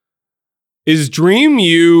Is Dream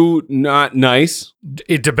You not nice?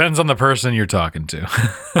 It depends on the person you're talking to.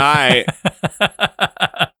 I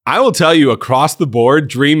will tell you across the board,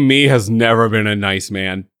 Dream Me has never been a nice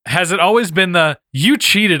man. Has it always been the, you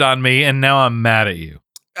cheated on me and now I'm mad at you?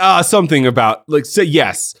 Something about, like, say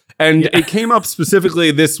yes. And it came up specifically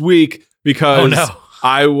this week because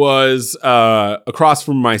I was across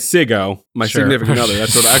from my Siggo, my significant other.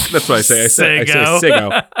 That's what I say. I say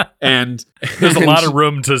Siggo. And there's a lot of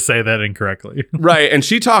room to say that incorrectly. Right. And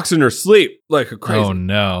she talks in her sleep like a crazy. Oh,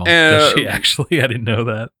 no. Does she actually? I didn't know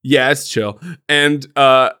that. Yeah, it's chill. And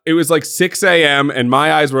it was like 6 a.m. and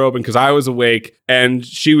my eyes were open because I was awake. And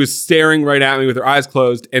she was staring right at me with her eyes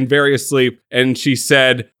closed and very asleep. And she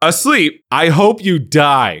said, "Asleep, I hope you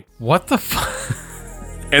die." What the fuck?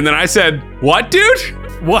 And then I said, "What, dude?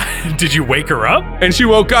 What? Did you wake her up?" And she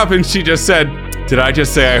woke up and she just said, "Did I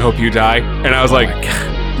just say I hope you die?" And I was like,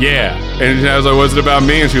 "Yeah." And I was like, "Was it about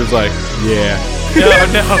me?" And she was like, "Yeah."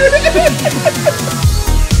 No.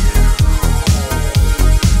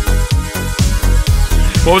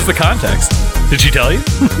 What was the context? Did she tell you?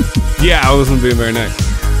 Yeah, I wasn't being very nice.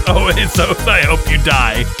 Oh, and so I hope you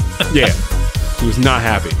die. Yeah. She was not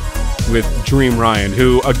happy with Dream Ryan,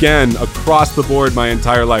 who, again, across the board my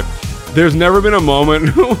entire life, there's never been a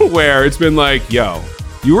moment where it's been like, yo,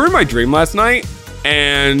 you were in my dream last night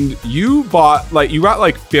and you got like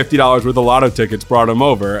 $50 worth of lotto tickets, brought them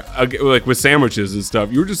over, like with sandwiches and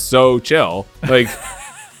stuff. You were just so chill. Like,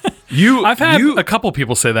 I've had a couple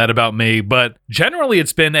people say that about me, but generally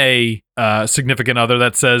it's been a significant other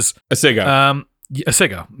that says a Siggo. A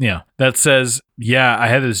Siggo, yeah. That says, yeah, I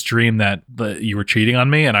had this dream that you were cheating on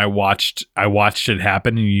me, and I watched it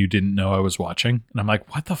happen, and you didn't know I was watching. And I'm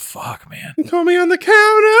like, what the fuck, man? You call me on the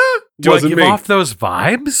counter. Do I give off those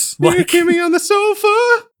vibes? You give me on the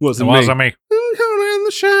sofa. Wasn't me. In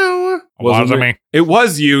the shower. Wasn't me. It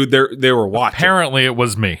was you. They were watching. Apparently, it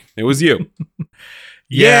was me. It was you.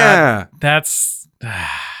 Yeah. That's...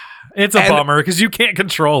 It's a bummer because you can't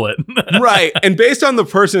control it. Right. And based on the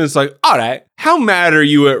person, it's like, all right, how mad are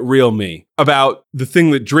you at real me about the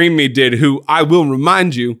thing that Dream Me did, who I will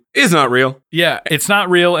remind you is not real? Yeah, it's not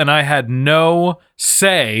real. And I had no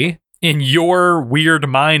say in your weird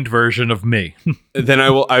mind version of me. Then I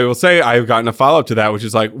will say I've gotten a follow-up to that, which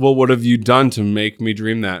is like, well, what have you done to make me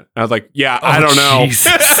dream that? And I was like, yeah, I don't know.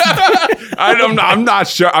 I'm not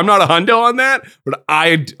sure. I'm not a hundo on that, but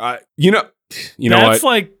you know that's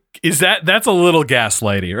what? Like, that's a little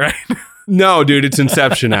gaslighty, right? No, dude, it's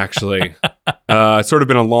Inception, actually. It's sort of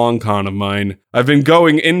been a long con of mine. I've been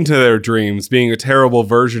going into their dreams, being a terrible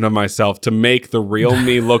version of myself to make the real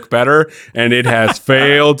me look better, and it has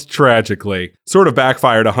failed tragically. Sort of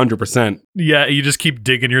backfired 100%. Yeah, you just keep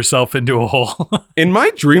digging yourself into a hole. In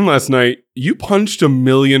my dream last night, you punched 1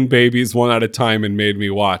 million babies one at a time and made me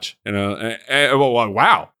watch.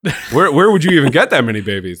 Wow. Where would you even get that many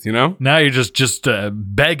babies, you know? Now you're just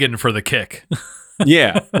begging for the kick.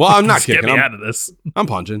 Yeah. Well, I'm not kicking. Get me out of this. I'm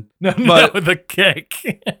punching. No, the kick.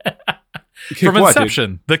 From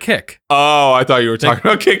Inception, the kick. Oh, I thought you were talking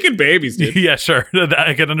about kicking babies, dude. Yeah, sure.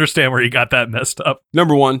 I can understand where you got that messed up.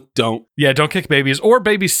 Number 1, don't. Yeah, don't kick babies or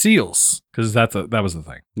baby seals, because that was the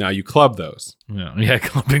thing. Now you club those. Yeah,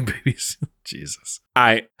 clubbing babies. Jesus.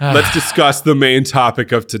 Let's discuss the main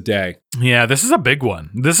topic of today. Yeah, this is a big one.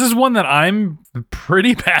 This is one that I'm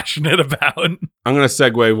pretty passionate about. I'm going to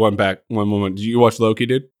segue one moment. Did you watch Loki,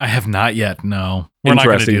 dude? I have not yet, no. We're not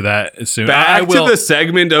going to do that soon. Back to the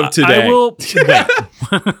segment of today.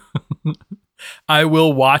 I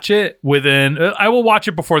will watch it I will watch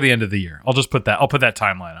it before the end of the year. I'll put that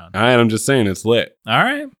timeline on. All right, I'm just saying it's lit. All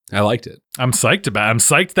right. I liked it. I'm psyched about it. I'm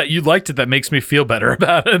psyched that you liked it. That makes me feel better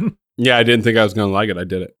about it. Yeah, I didn't think I was going to like it. I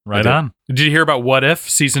did it. Right on. Did you hear about What If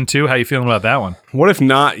Season 2? How you feeling about that one? What if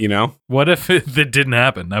not, you know? What if it didn't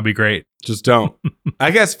happen? That'd be great. Just don't.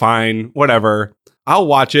 I guess fine. Whatever. I'll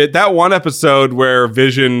watch it. That one episode where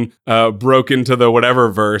Vision broke into the whatever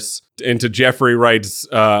verse, into Jeffrey Wright's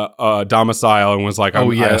domicile and was like,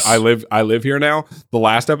 yes. I live here now. The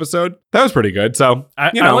last episode. That was pretty good. So, I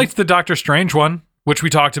liked the Doctor Strange one, which we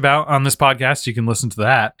talked about on this podcast. You can listen to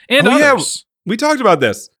that. And others. Yeah. We talked about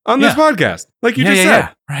this on this podcast, like you just said.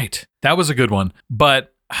 Yeah, right. That was a good one.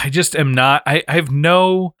 But I just am not, I have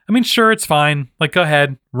no, I mean, sure, it's fine. Like, go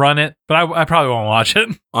ahead, run it. But I probably won't watch it.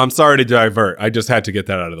 I'm sorry to divert. I just had to get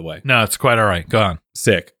that out of the way. No, it's quite all right. Go on.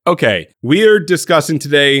 Sick. Okay. We are discussing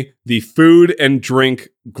today the food and drink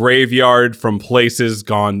graveyard from places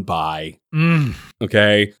gone by.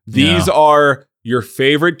 Okay. These are your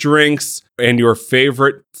favorite drinks and your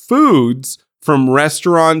favorite foods from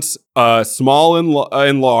restaurants, small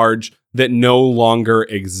and large, that no longer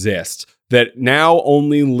exist. that now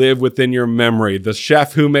only live within your memory. The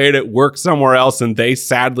chef who made it worked somewhere else, and they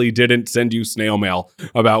sadly didn't send you snail mail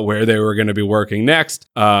about where they were going to be working next.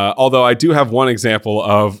 Although I do have one example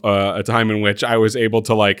of a time in which I was able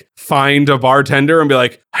to like find a bartender and be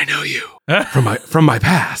like, I know you from my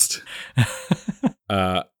past.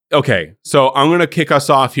 Okay, so I'm going to kick us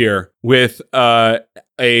off here with a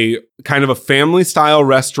kind of a family-style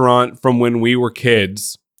restaurant from when we were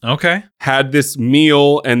kids. Okay. Had this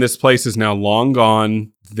meal, and this place is now long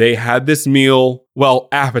gone. They had this meal,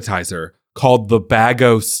 appetizer, called the Bag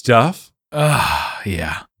O' Stuff.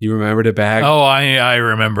 Yeah. You remember the bag? Oh, I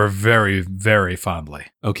remember very, very fondly.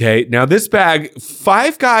 Okay, now this bag,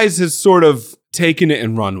 Five Guys has sort of taken it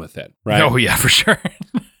and run with it, right? Oh, yeah, for sure.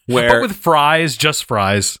 But with fries, just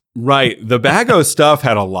fries. Right. The Bag O' Stuff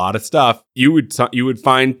had a lot of stuff. You would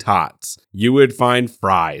find tots. You would find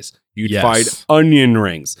fries. You'd find onion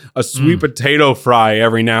rings, a sweet potato fry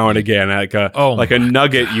every now and again, like a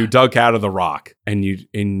nugget you dug out of the rock, and you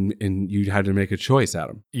had to make a choice,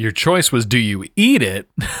 Adam. Your choice was, do you eat it?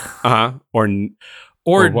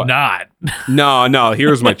 Or not? No.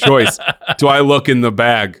 Here's my choice. Do I look in the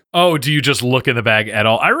bag? Oh, do you just look in the bag at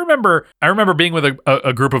all? I remember being with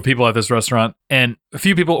a group of people at this restaurant, and a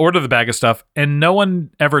few people ordered the bag of stuff, and no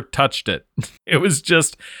one ever touched it. It was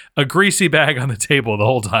just a greasy bag on the table the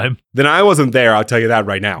whole time. Then I wasn't there. I'll tell you that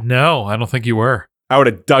right now. No, I don't think you were. I would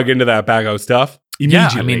have dug into that Bag of stuff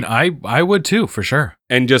immediately. Yeah, I mean, I would too, for sure.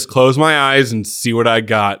 And just close my eyes and see what I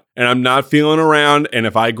got. And I'm not feeling around. And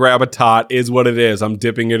if I grab a tot, is what it is. I'm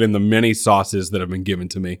dipping it in the many sauces that have been given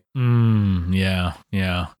to me.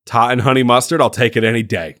 Yeah. Tot and honey mustard, I'll take it any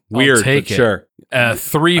day. Weird, I'll take but sure.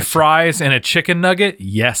 3 fries and a chicken nugget?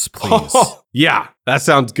 Yes, please. Yeah, that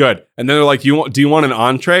sounds good. And then they're like, do you want an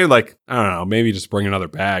entree? Like, I don't know, maybe just bring another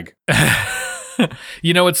bag.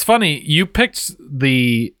 You know, it's funny. You picked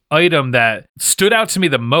the item that stood out to me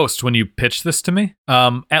the most when you pitched this to me,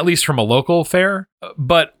 at least from a local fare.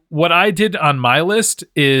 But what I did on my list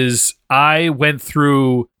is I went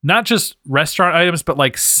through not just restaurant items, but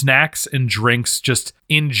like snacks and drinks just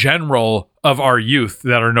in general of our youth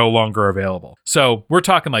that are no longer available. So we're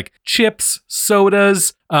talking like chips,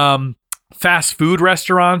 sodas, fast food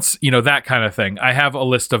restaurants, that kind of thing. I have a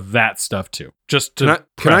list of that stuff too. Just to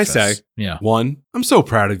can I say, yeah. 1, I'm so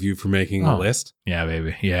proud of you for making a list. Yeah,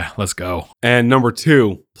 baby. Yeah, let's go. And number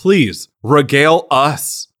 2, please regale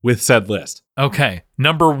us with said list. Okay.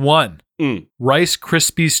 Number 1, Rice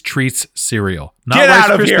Krispies Treats cereal. Not get Rice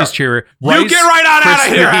out of Krispies here. Cereal. You get right on out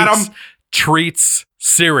of here, Adam. Treats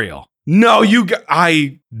cereal. No,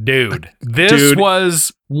 Dude, this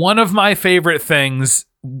was one of my favorite things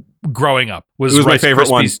growing up. It was my favorite Krispies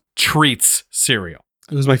one. Treats cereal.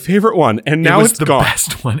 It was my favorite one, and now it's the gone.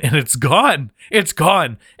 best one, and it's gone. It's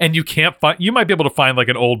gone, and you can't find. You might be able to find like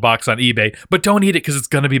an old box on eBay, but don't eat it because it's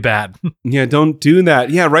gonna be bad. Yeah, don't do that.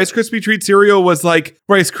 Yeah, Rice Krispie Treat cereal was like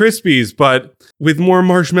Rice Krispies, but with more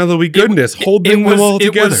marshmallowy goodness, holding them all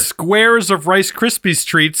together. It was squares of Rice Krispies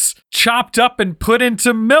treats chopped up and put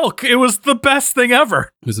into milk. It was the best thing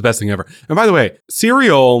ever. It was the best thing ever. And by the way,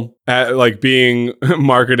 cereal, like being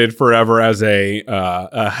marketed forever as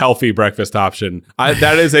a healthy breakfast option,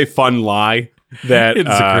 that is a fun lie. That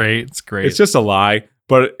it's great. It's just a lie.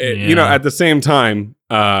 But at the same time,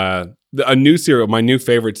 a new cereal, my new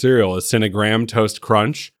favorite cereal is Cinnamon Toast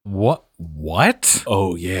Crunch. What?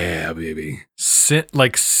 Oh yeah, baby.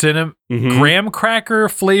 Cinnamon graham cracker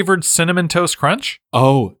flavored Cinnamon Toast Crunch?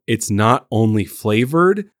 Oh, it's not only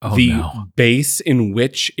flavored. Base in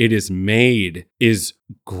which it is made is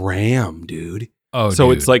graham, dude. Oh, so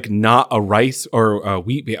dude. It's like not a rice or a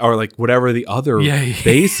wheat or like whatever the other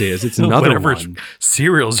base is. It's another one.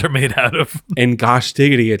 Cereals are made out of. And gosh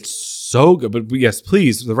diggity, it's so good. But yes,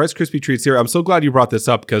 please, the Rice Krispie Treat cereal. I'm so glad you brought this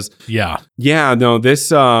up because this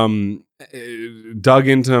dug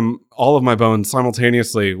into all of my bones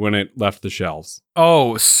simultaneously when it left the shelves.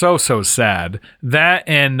 Oh, so sad. That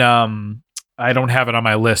and I don't have it on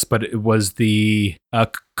my list, but it was the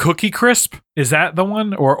Cookie Crisp. Is that the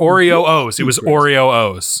one? Or Oreo O's? It was Oreo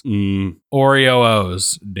O's. Oreo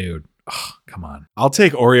O's, dude. Oh, come on. I'll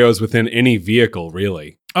take Oreos within any vehicle,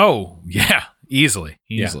 really. Oh, yeah. Easily.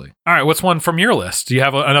 Yeah. All right, what's one from your list? Do you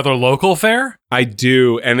have another local fare? I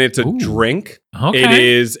do, and it's a drink. Okay. It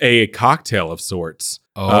is a cocktail of sorts.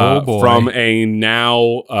 Oh, boy. From a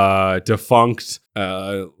now defunct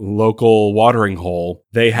local watering hole.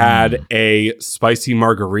 They had a spicy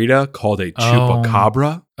margarita called a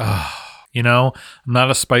Chupacabra. I'm not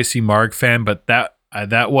a spicy marg fan, but that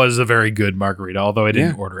was a very good margarita, although I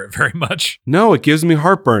didn't order it very much. No, it gives me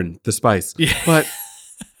heartburn, the spice. Yeah. But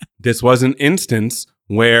this was an instance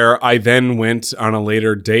where I then went on a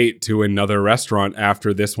later date to another restaurant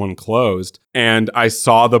after this one closed. And I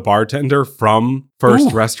saw the bartender from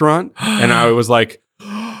first restaurant. And I was like,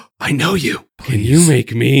 I know you. Can you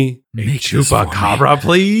make me a chupacabra,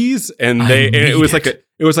 please? And it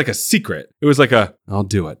was like a secret. It was like I'll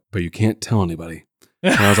do it, but you can't tell anybody.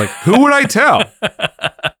 And I was like, who would I tell?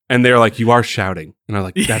 And they're like, you are shouting. And I'm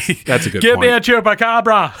like, that's a good Give point. me a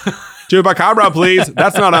chupacabra. Chupacabra, please.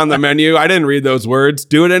 That's not on the menu. I didn't read those words.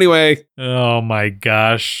 Do it anyway. Oh my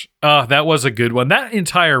gosh. Oh, that was a good one. That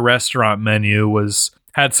entire restaurant menu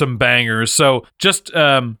had some bangers. So just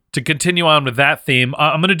to continue on with that theme,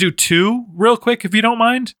 I'm going to do 2 real quick, if you don't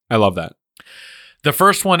mind. I love that. The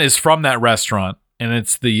first one is from that restaurant, and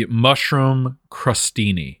it's the mushroom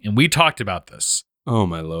crostini. And we talked about this. Oh,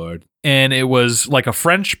 my Lord. And it was like a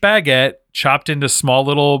French baguette chopped into small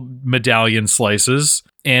little medallion slices.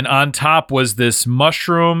 And on top was this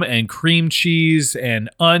mushroom and cream cheese and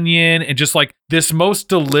onion and just like this most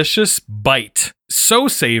delicious bite. So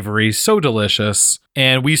savory, so delicious.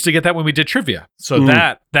 And we used to get that when we did trivia. So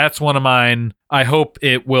that's one of mine. I hope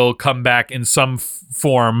it will come back in some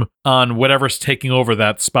form on whatever's taking over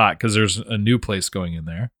that spot, because there's a new place going in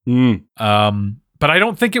there. But I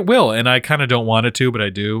don't think it will, and I kind of don't want it to, but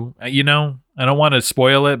I do. You know, I don't want to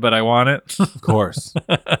spoil it, but I want it. Of course.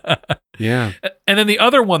 Yeah. And then the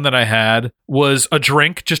other one that I had was a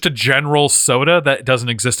drink, just a general soda that doesn't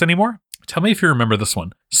exist anymore. Tell me if you remember this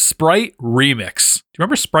one. Sprite Remix. Do you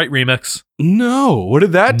remember Sprite Remix? No. What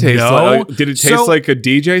did that taste like? Did it taste like a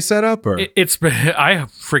DJ setup? Or I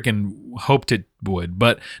freaking hoped it would,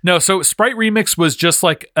 but no. So Sprite Remix was just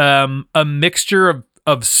like a mixture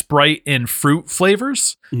of Sprite and fruit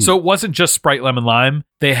flavors. So it wasn't just Sprite Lemon Lime.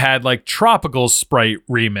 They had like tropical Sprite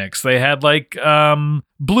remix. They had like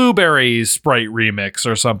blueberry Sprite remix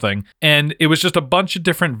or something. And it was just a bunch of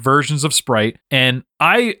different versions of Sprite. And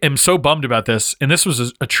I am so bummed about this. And this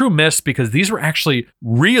was a true miss, because these were actually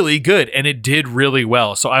really good and it did really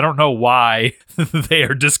well. So I don't know why they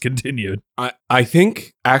are discontinued. I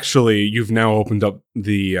think actually you've now opened up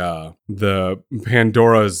the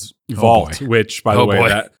Pandora's vault, which by the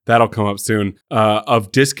way, that'll come up soon,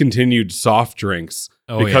 of discontinued soft drinks.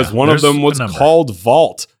 Because one of them was called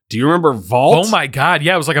Vault. Do you remember Vault? Oh my God.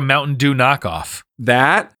 Yeah, it was like a Mountain Dew knockoff.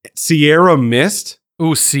 That Sierra Mist.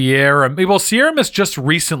 Ooh, Sierra. Well, Sierra Mist just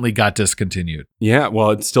recently got discontinued. Yeah,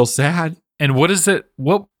 well, it's still sad. And what is it?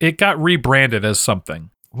 Well, it got rebranded as something.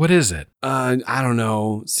 What is it? I don't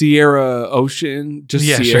know. Sierra Ocean? Just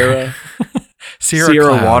Sierra? Sure.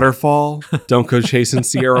 Sierra Waterfall? Don't go chasing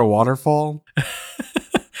Sierra Waterfall?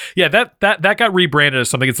 Yeah, that got rebranded as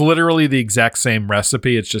something. It's literally the exact same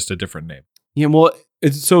recipe. It's just a different name. Yeah, well,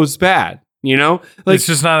 it's bad, you know? Like, it's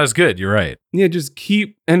just not as good. You're right. Yeah, just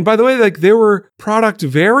keep... And by the way, like, there were product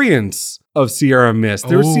variants of Sierra Mist.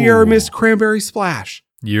 There was Sierra Mist Cranberry Splash.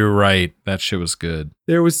 You're right. That shit was good.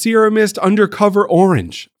 There was Sierra Mist Undercover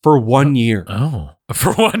Orange for 1 year. Oh,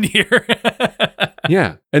 for 1 year?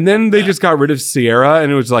 Yeah. And then they just got rid of Sierra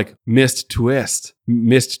and it was like Mist Twist,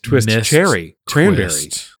 Mist Cherry,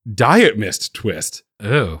 Cranberry, Diet Mist Twist.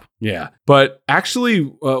 Oh. Yeah. But actually,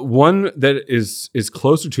 one that is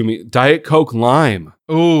closer to me, Diet Coke Lime.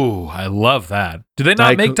 Oh, I love that. Do they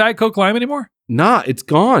not make Diet Coke Lime anymore? Nah, it's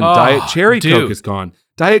gone. Diet Cherry Coke is gone.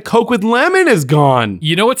 Diet Coke with lemon is gone.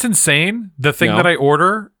 You know what's insane? The thing that I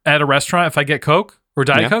order at a restaurant if I get Coke or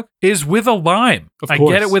Diet Coke is with a lime. I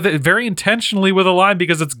get it very intentionally with a lime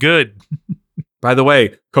because it's good. By the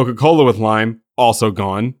way, Coca-Cola with lime, also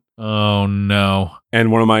gone. Oh, no.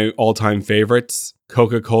 And one of my all-time favorites,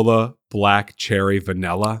 Coca-Cola Black Cherry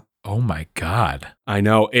Vanilla. Oh, my God. I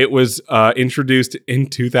know. It was introduced in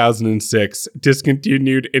 2006,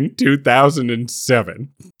 discontinued in 2007.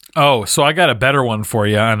 Oh, so I got a better one for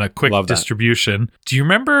you on a quick distribution. Do you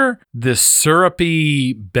remember the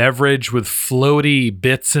syrupy beverage with floaty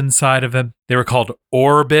bits inside of them? They were called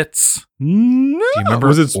Orbits. No. Do you remember?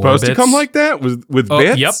 Was it supposed to come like that? With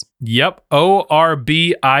bits? Yep.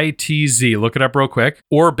 Orbitz. Look it up real quick.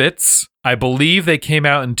 Orbits. I believe they came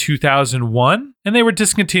out in 2001 and they were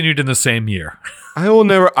discontinued in the same year.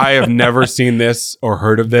 I have never seen this or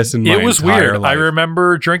heard of this in my entire life. It was weird. I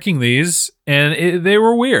remember drinking these and they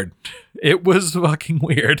were weird. It was fucking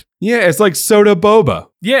weird. Yeah, it's like soda boba.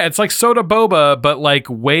 Yeah, it's like soda boba, but like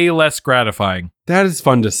way less gratifying. That is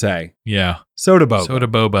fun to say. Yeah. Soda boba. Soda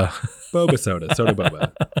boba. Boba soda. Soda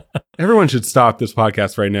boba. Everyone should stop this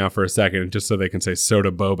podcast right now for a second just so they can say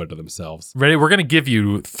soda boba to themselves. Ready? We're going to give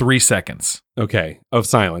you 3 seconds. Okay. Of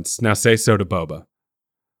silence. Now say soda boba.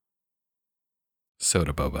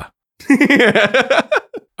 Soda boba.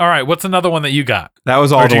 All right, what's another one that you got? That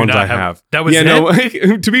was all the ones I have. That was it? No,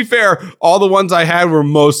 to be fair, all the ones I had were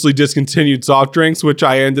mostly discontinued soft drinks, which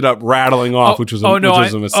I ended up rattling off, which was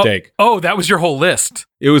a mistake. Oh, that was your whole list.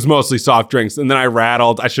 It was mostly soft drinks, and then I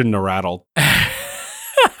rattled. I shouldn't have rattled.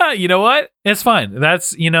 You know what? It's fine.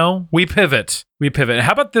 That's, we pivot.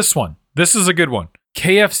 How about this one? This is a good one.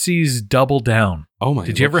 KFC's Double Down. Oh my!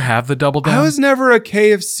 Did you ever have the Double Down? I was never a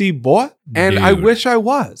KFC boy, and I wish I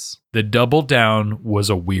was. The Double Down was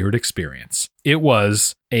a weird experience. It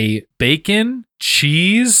was a bacon,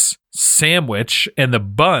 cheese sandwich, and the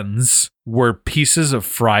buns were pieces of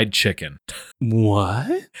fried chicken.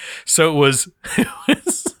 What? So it was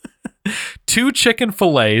 2 chicken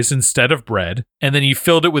fillets instead of bread, and then you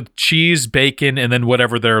filled it with cheese, bacon, and then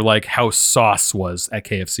whatever their house sauce was at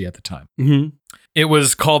KFC at the time. Mm-hmm. It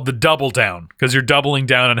was called the Double Down because you're doubling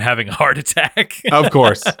down on having a heart attack. Of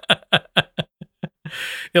course.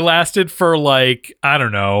 It lasted for I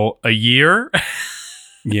don't know, a year.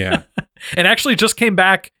 Yeah. And actually just came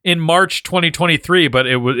back in March 2023, but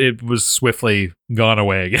it was swiftly gone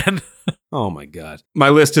away again. Oh my God. My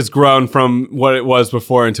list has grown from what it was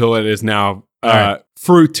before until it is now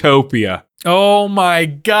Fruitopia. Oh my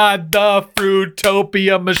God, the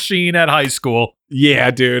Fruitopia machine at high school.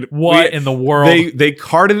 Yeah, dude. What in the world? They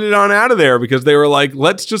carted it on out of there because they were like,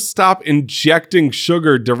 let's just stop injecting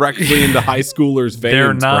sugar directly into high schoolers' veins.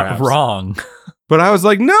 They're not perhaps. wrong. But I was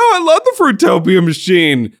like, no, I love the Fruitopia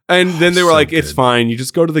machine. And then they were like, it's fine. You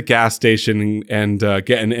just go to the gas station and get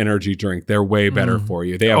an energy drink. They're way better for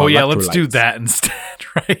you. They have let's do that instead,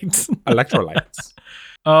 right? Electrolytes.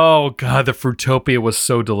 Oh, God, the Fruitopia was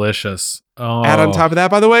so delicious. Oh. Add on top of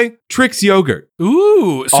that, by the way, Trix yogurt.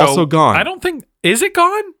 Ooh. So also gone. I don't think, is it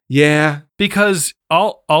gone? Yeah. Because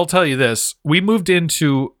I'll tell you this. We moved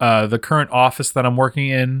into the current office that I'm working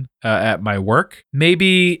in at my work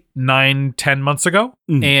maybe 9-10 months ago.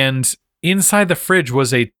 And inside the fridge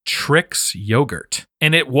was a Trix yogurt.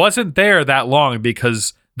 And it wasn't there that long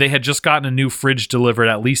because they had just gotten a new fridge delivered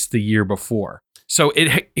at least the year before. So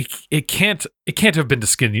it can't have been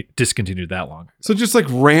discontinued that long. So just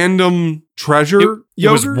random treasure yogurt? It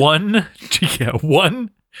was one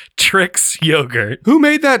Trix yogurt. Who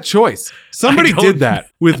made that choice? Somebody did that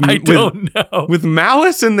with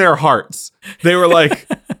malice in their hearts. They were like,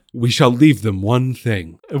 we shall leave them one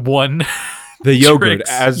thing. One the yogurt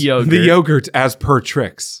the yogurt as per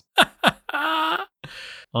Trix.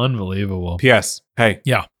 Unbelievable. P.S. Hey.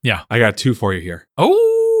 Yeah. I got 2 for you here. Oh,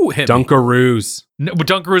 Dunkaroos. No, but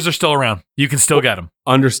Dunkaroos are still around. You can still get them.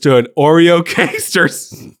 Understood. Oreo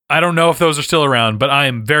casters. I don't know if those are still around, but I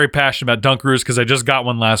am very passionate about Dunkaroos because I just got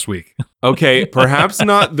one last week. Okay, perhaps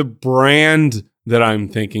not the brand that I'm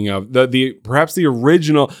thinking of. Perhaps the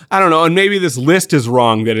original. I don't know. And maybe this list is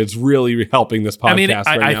wrong that it's really helping this podcast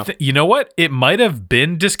right now. You know what? It might have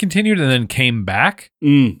been discontinued and then came back.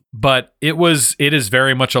 But it is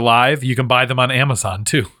very much alive. You can buy them on Amazon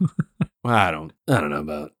too. Well, I don't know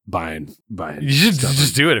about buying. You should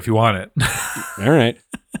just do it if you want it. All right.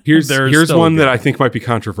 Here's one that I think might be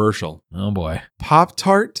controversial. Oh boy.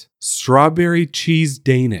 Pop-Tart strawberry cheese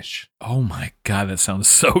Danish. Oh my God, that sounds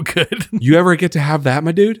so good. You ever get to have that,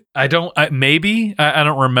 my dude? I don't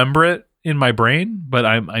remember it in my brain, but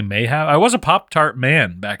I may have. I was a Pop-Tart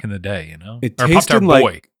man back in the day, It or tasted Pop-Tart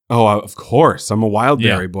boy. Oh, of course. I'm a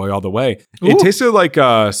Wildberry boy all the way. Ooh. It tasted like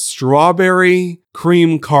a strawberry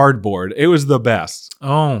cream cardboard. It was the best.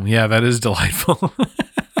 Oh, yeah, that is delightful.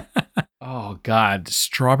 Oh, God.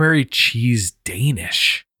 Strawberry cheese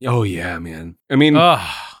Danish. Oh, yeah, man. I mean,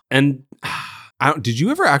 and did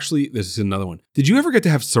you ever actually, this is another one. Did you ever get to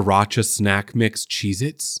have Sriracha snack mix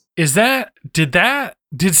Cheez-Its?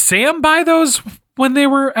 Did Sam buy those when they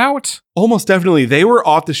were out? Almost definitely. They were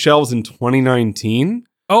off the shelves in 2019.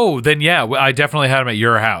 Oh, then yeah, I definitely had them at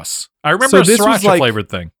your house. I remember a Sriracha flavored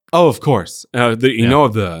thing. Oh, of course. Know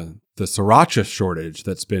of the Sriracha shortage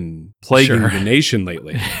that's been plaguing the nation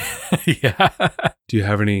lately. Yeah. Do you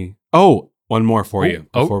have any? Oh, one more for you.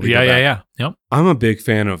 Yeah. Yep. I'm a big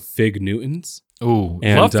fan of Fig Newtons. Ooh,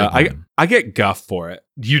 and love Fig I get guff for it.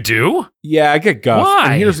 You do? Yeah, I get guff.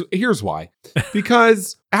 Why? And here's why.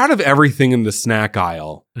 Because out of everything in the snack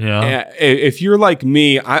aisle, if you're like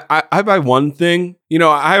me, I buy one thing.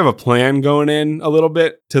 I have a plan going in a little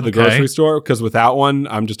bit to the grocery store because without one,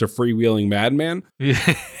 I'm just a freewheeling madman.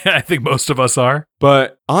 I think most of us are.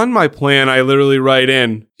 But on my plan, I literally write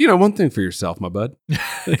in, one thing for yourself, my bud.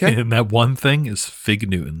 Okay? And that one thing is Fig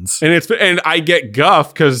Newtons. And I get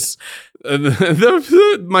guff because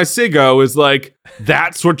my Siggo is like,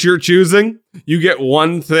 that's what you're choosing? You get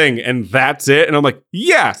one thing and that's it? And I'm like,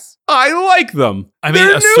 yes, I like them. I mean,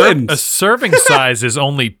 They're a serving size is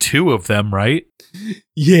only 2 of them, right?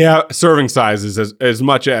 Yeah, serving size is as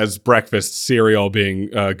much as breakfast cereal being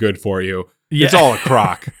good for you. Yeah. It's all a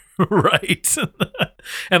crock. Right.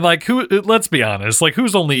 And like, let's be honest, like,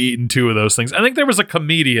 who's only eaten 2 of those things? I think there was a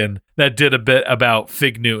comedian that did a bit about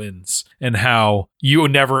Fig Newtons and how you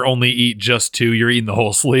never only eat just 2, you're eating the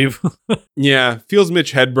whole sleeve. Yeah, feels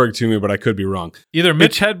Mitch Hedberg to me, but I could be wrong. Either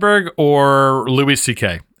Mitch Hedberg or Louis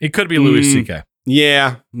C.K. It could be Louis C.K.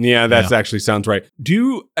 Yeah, that actually sounds right. Do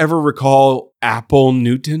you ever recall Apple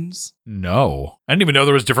Newtons? No. I didn't even know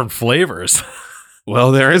there was different flavors.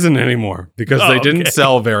 Well, there isn't anymore because they didn't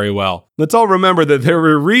sell very well. Let's all remember that there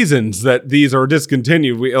were reasons that these are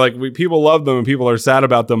discontinued. People love them and people are sad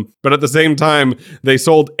about them, but at the same time, they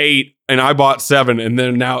sold 8 and I bought 7, and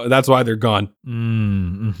then now that's why they're gone.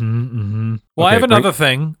 Well, I have another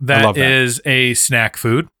thing that is a snack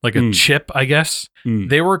food, like a chip, I guess.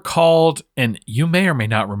 They were called, and you may or may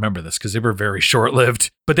not remember this because they were very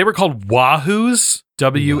short-lived, but they were called Wahoos.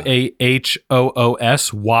 Wahoos,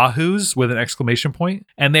 Wahoos with an exclamation point.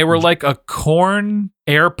 And they were like a corn,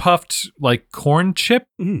 air puffed like corn chip,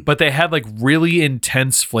 but they had like really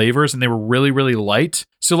intense flavors and they were really, really light.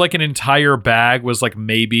 So like an entire bag was like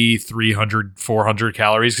maybe 300, 400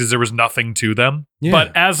 calories because there was nothing to them. Yeah.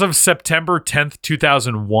 But as of September 10th,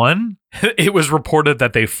 2001, it was reported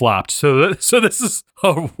that they flopped. So this is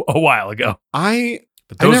a while ago. I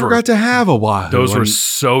never got to have a Wahoo. Those were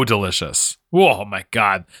so delicious. Oh my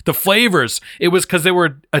God. The flavors, it was because they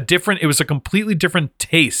were it was a completely different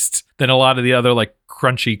taste than a lot of the other like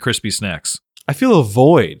crunchy, crispy snacks. I feel a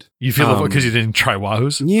void. You feel a void because you didn't try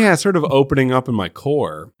Wahoos? Yeah, sort of opening up in my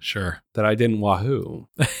core. Sure. That I didn't Wahoo.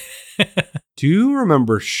 Do you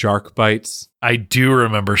remember Shark Bites? I do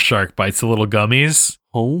remember Shark Bites, the little gummies.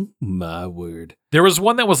 Oh my word. There was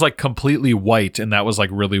one that was like completely white and that was like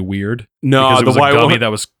really weird. No, the white gummy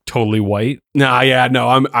that was totally white.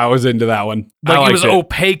 I was into that one. Like it was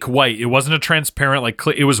opaque white. It wasn't a transparent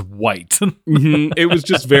it was white. It was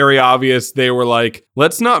just very obvious. They were like,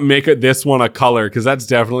 let's not make this one a color because that's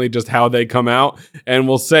definitely just how they come out. And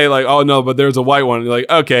we'll say like, oh no, but there's a white one. You're like,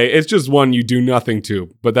 okay, it's just one you do nothing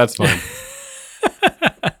to, but that's fine.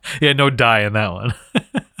 Yeah, no dye in that one.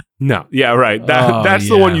 No, yeah, right. That's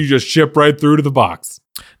the one you just ship right through to the box.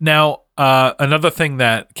 Now, another thing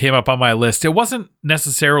that came up on my list, it wasn't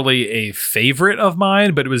necessarily a favorite of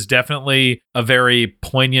mine, but it was definitely a very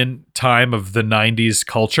poignant time of the 90s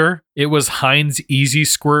culture. It was Heinz Easy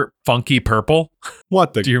Squirt Funky Purple.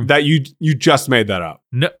 What you just made that up?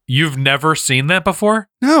 No, you've never seen that before?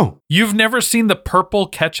 No. You've never seen the purple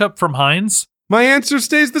ketchup from Heinz? My answer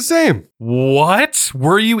stays the same. What?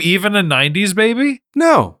 Were you even a 90s baby?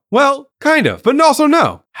 No. Well, kind of, but also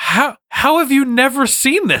no. How have you never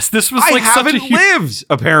seen this? This was like such a lived,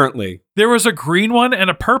 apparently. There was a green one and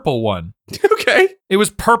a purple one. Okay. It was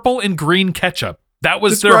purple and green ketchup. That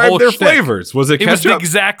was Describe their flavors. Was it ketchup? It was the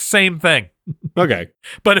exact same thing. Okay.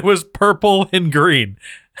 But it was purple and green.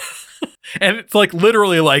 And it's like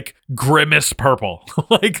literally like Grimace purple.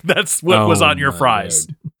 Like that's what was on your fries.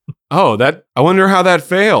 Word. Oh, I wonder how that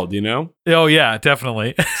failed, you know? Oh, yeah,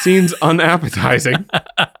 definitely. Seems unappetizing.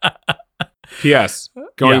 P.S.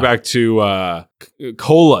 Going back to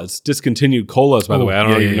colas, discontinued colas, by the way. I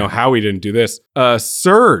don't even know how we didn't do this.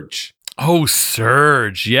 Surge. Oh,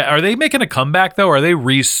 Surge. Yeah. Are they making a comeback, though? Are they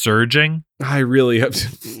resurging? I really have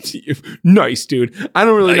to. Nice, dude. I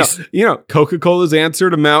don't really know. You know, Coca-Cola's answer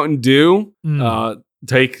to Mountain Dew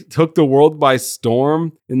took the world by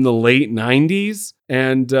storm in the late 90s.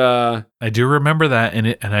 And I do remember that,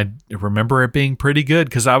 and I remember it being pretty good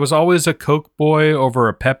because I was always a Coke boy over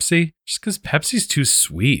a Pepsi, just because Pepsi's too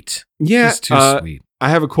sweet. Yeah, it's too sweet. I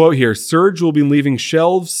have a quote here. Surge will be leaving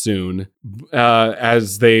shelves soon,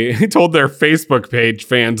 as they told their Facebook page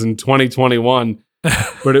fans in 2021.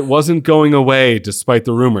 But it wasn't going away despite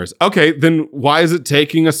the rumors. Okay, then why is it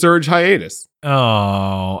taking a Surge hiatus?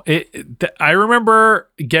 Oh, I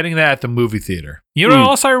remember getting that at the movie theater. You know what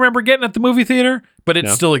else I remember getting at the movie theater? But it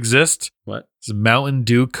still exists? What? It's Mountain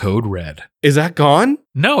Dew Code Red. Is that gone?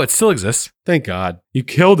 No, it still exists. Thank God. You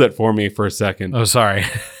killed it for me for a second. Oh, sorry.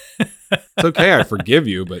 It's okay. I forgive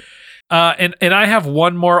you, but... And I have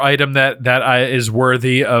one more item that is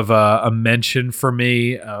worthy of a mention for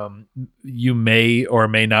me. You may or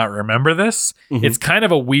may not remember this. Mm-hmm. It's kind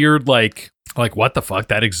of a weird, like what the fuck,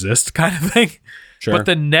 that exists kind of thing. Sure. But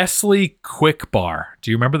the Nestle Quick Bar.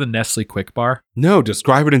 Do you remember the Nestle Quick Bar? No,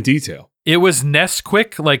 describe it in detail. It was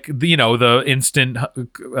Nesquik, like the instant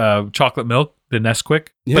chocolate milk, the Nesquik,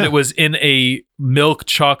 but it was in a milk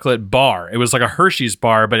chocolate bar. It was like a Hershey's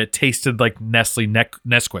bar, but it tasted like Nestle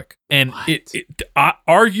Nesquik, and it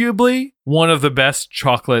arguably one of the best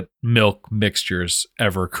chocolate milk mixtures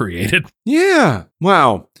ever created. Yeah.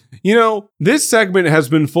 Wow. This segment has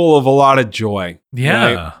been full of a lot of joy.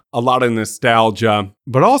 Yeah. Right? A lot of nostalgia,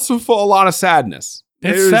 but also full of a lot of sadness.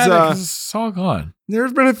 It's sad because it's all gone.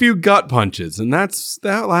 There's been a few gut punches, and that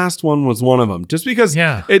last one was one of them. Just because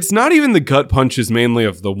it's not even the gut punches mainly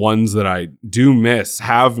of the ones that I do miss,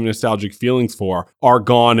 have nostalgic feelings for, are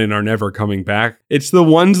gone and are never coming back. It's the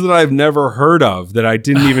ones that I've never heard of that I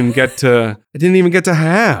didn't even get to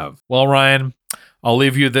have. Well, Ryan, I'll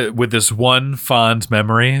leave you with this one fond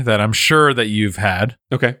memory that I'm sure that you've had.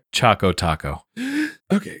 Okay. Choco Taco.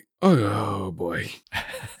 Okay. Oh boy.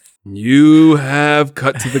 You have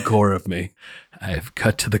cut to the core of me. I've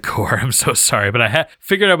cut to the core. I'm so sorry, but I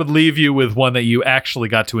figured I would leave you with one that you actually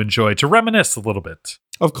got to enjoy, to reminisce a little bit.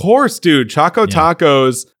 Of course, dude. Choco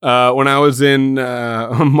Tacos, when I was in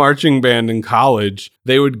a marching band in college,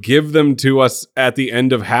 they would give them to us at the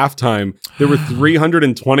end of halftime. There were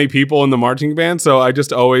 320 people in the marching band, so I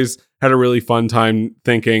just always had a really fun time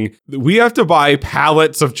thinking, we have to buy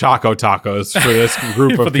pallets of Choco Tacos for this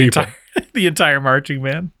group of people. The entire marching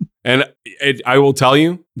band. And I will tell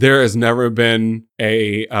you, there has never been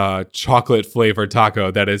a chocolate flavored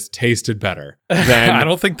taco that has tasted better than... I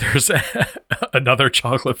don't think there's another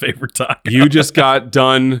chocolate flavored taco. You just got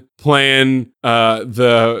done playing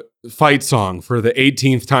the fight song for the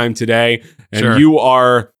 18th time today, and you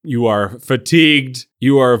are fatigued,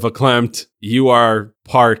 you are verklempt, you are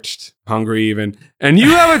parched, hungry even, and you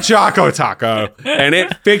have a Choco Taco, and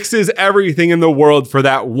it fixes everything in the world for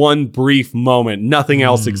that one brief moment. Nothing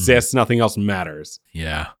else exists. Nothing else matters.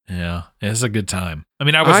 Yeah. It's a good time. I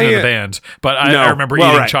mean, I wasn't in the band, but I remember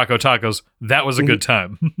eating Choco Tacos. That was a good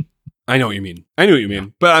time. I know what you mean.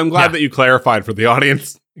 But I'm glad that you clarified for the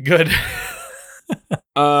audience. Good.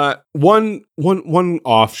 One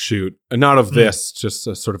offshoot, not of this, just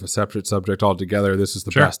a sort of a separate subject altogether. This is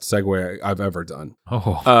the best segue I've ever done.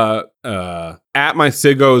 At my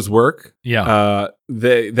Siggo's work,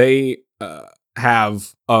 they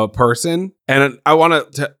have a person, and I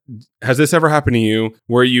want to. Has this ever happened to you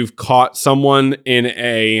where you've caught someone in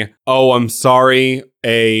I'm sorry,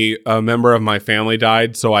 a member of my family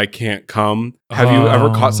died, so I can't come? Have you ever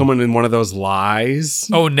caught someone in one of those lies?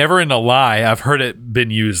 Oh, never in a lie. I've heard it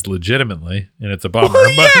been used legitimately, and it's a bummer.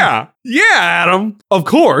 Yeah, Adam. Of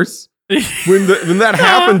course. When that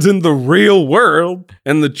happens in the real world,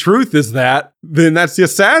 and the truth is that, then that's the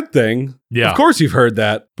sad thing. Yeah. Of course you've heard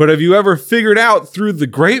that. But have you ever figured out through the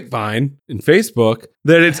grapevine in Facebook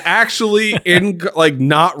that it's actually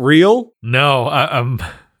not real? No,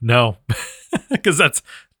 no. Because that's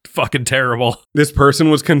fucking terrible. This person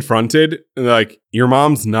was confronted, like, your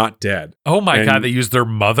mom's not dead. Oh my God, they used their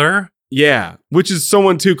mother? Yeah, which is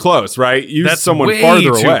someone too close, right? That's someone way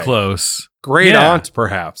farther too away. Close. Great aunt,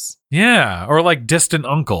 perhaps. Yeah, or like distant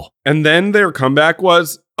uncle. And then their comeback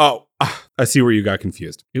was, I see where you got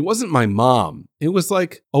confused. It wasn't my mom. It was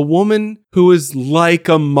like a woman who is like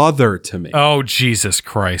a mother to me. Oh, Jesus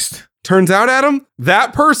Christ. Turns out, Adam,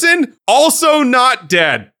 that person also not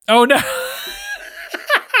dead. Oh, no.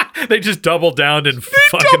 They just doubled down and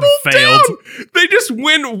fucking failed. They just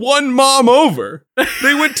went one mom over.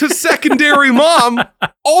 They went to secondary mom,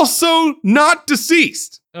 also not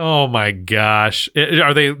deceased. Oh my gosh.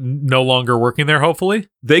 Are they no longer working there, hopefully?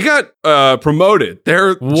 They got promoted.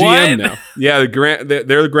 They're GM now. Yeah,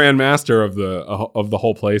 they're the grand master of the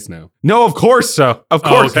whole place now. No, of course so. Of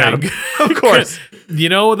course, Adam. Of course. You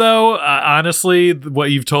know, though, honestly,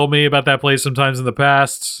 what you've told me about that place sometimes in the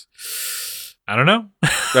past, I don't know.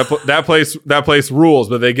 that place rules,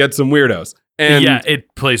 but they get some weirdos. And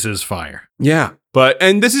it places fire. Yeah.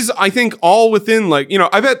 And this is, I think, all within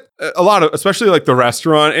I bet a lot of, especially like the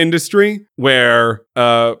restaurant industry, where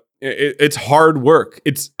it's hard work.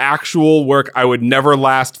 It's actual work. I would never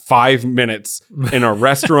last 5 minutes in a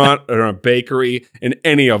restaurant or a bakery, in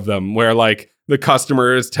any of them, where the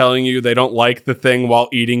customer is telling you they don't like the thing while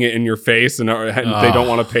eating it in your face, and they don't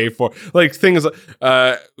want to pay for things,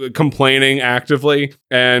 complaining actively,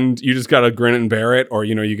 and you just got to grin and bear it, or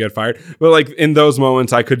you get fired. But in those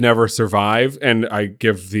moments, I could never survive, and I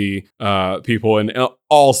give the people in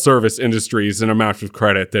all service industries an amount of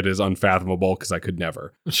credit that is unfathomable, because I could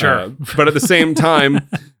never. Sure, but at the same time,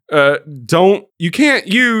 you can't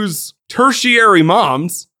use tertiary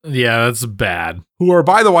moms. Yeah, that's bad. Who are,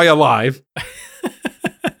 by the way, alive.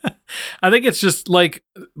 I think it's just like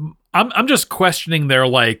I'm just questioning their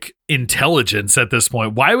like intelligence at this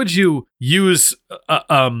point. Why would you use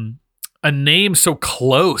a name so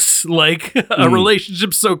close, like a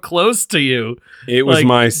relationship so close to you? It was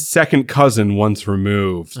my second cousin once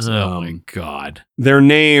removed. Oh my God. Their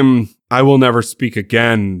name, I will never speak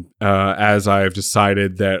again, as I've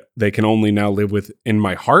decided that they can only now live within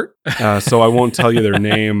my heart. So I won't tell you their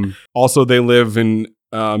name. Also, they live in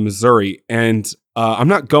Missouri, and I'm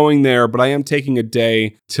not going there, but I am taking a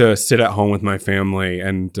day to sit at home with my family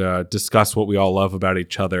and discuss what we all love about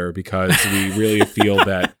each other, because we really feel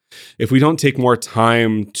that if we don't take more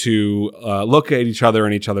time to look at each other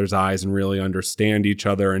in each other's eyes and really understand each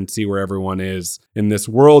other and see where everyone is in this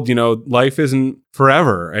world, life isn't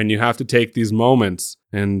forever and you have to take these moments.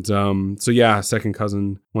 And so yeah, second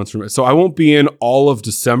cousin once removed. So I won't be in all of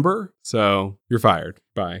December. So you're fired.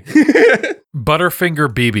 Bye. Butterfinger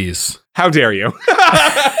BBs. How dare you?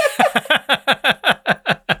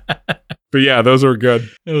 But yeah, those were good.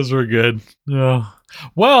 Those were good. Yeah.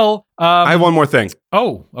 Well, I have one more thing.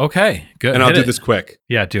 Oh, okay. Good. And I'll do this quick.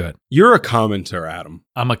 Yeah, do it. You're a commenter, Adam.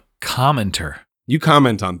 I'm a commenter. You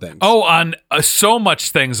comment on things. Oh, on so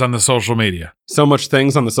much things on the social media. So much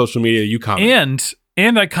things on the social media you comment.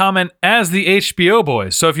 And I comment as the HBO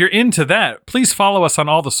Boys. So if you're into that, please follow us on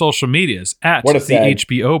all the social medias at the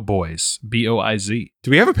HBO Boys, BOIZ. Do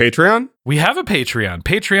we have a Patreon? We have a Patreon,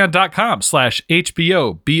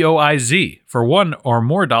 patreon.com/HBO BOIZ. For $1 or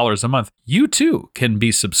more a month, you too can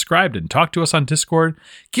be subscribed and talk to us on Discord.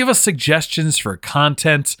 Give us suggestions for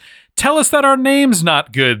content. Tell us that our name's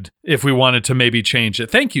not good if we wanted to maybe change it.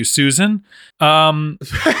 Thank you, Susan. We're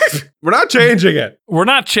not changing it. We're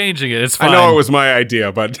not changing it. It's fine. I know it was my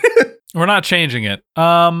idea, but we're not changing it.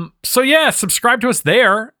 So yeah, subscribe to us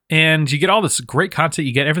there and you get all this great content.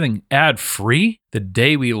 You get everything ad-free the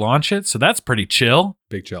day we launch it. So that's pretty chill.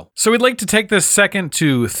 Big chill. So we'd like to take this second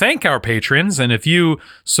to thank our patrons. And if you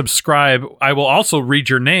subscribe, I will also read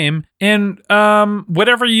your name. And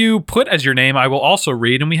whatever you put as your name, I will also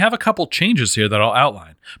read. And we have a couple changes here that I'll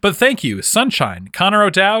outline. But thank you, Sunshine, Connor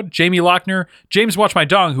O'Dowd, Jamie Lochner, James Watch My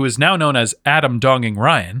Dong, who is now known as Adam Donging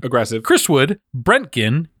Ryan. Aggressive. Chris Wood, Brent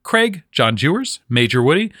Ginn, Craig, John Jewers, Major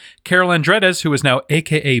Woody, Carol Andredes, who is now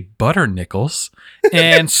AKA Butter Nichols,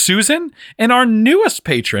 and Susan, and our newest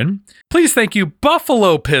patron. Please thank you,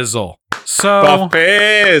 Buffalo Pizzle. So Buff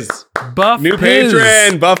Piz. Buff New Piz.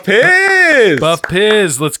 patron, Buff Piz. Buff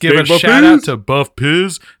Piz. Let's give Big a Buff shout Piz. out to Buff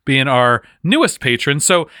Piz being our newest patron.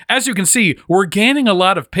 So as you can see, we're gaining a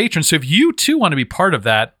lot of patrons. So if you too want to be part of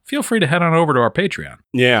that, feel free to head on over to our Patreon.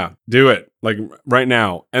 Yeah, do it. Like right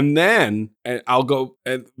now. And then I'll go.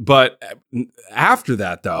 But after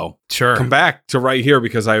that, though, Sure. come back to right here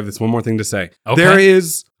because I have this one more thing to say. Okay.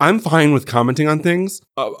 I'm fine with commenting on things.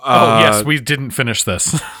 Yes, we didn't finish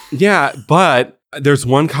this. Yeah, but there's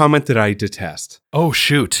one comment that I detest. Oh,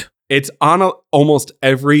 shoot. It's on almost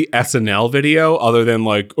every SNL video, other than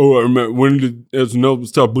like, I remember when did SNL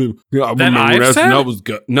stop? I remember I've when said? SNL was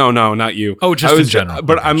good. No, not you. Oh, just in general.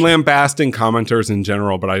 But I'm lambasting commenters in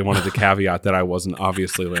general. But I wanted to caveat that I wasn't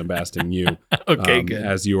obviously lambasting you. Okay, good.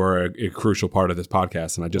 As you are a crucial part of this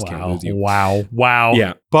podcast, and I just can't lose you. Wow.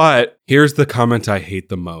 Yeah, but here's the comment I hate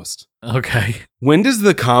the most. Okay. When does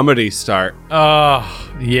the comedy start?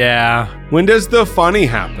 Oh, yeah. When does the funny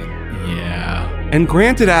happen? Yeah. And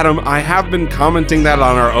granted, Adam, I have been commenting that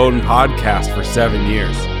on our own podcast for 7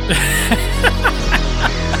 years.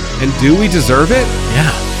 And do we deserve it?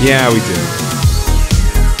 Yeah. Yeah, we do.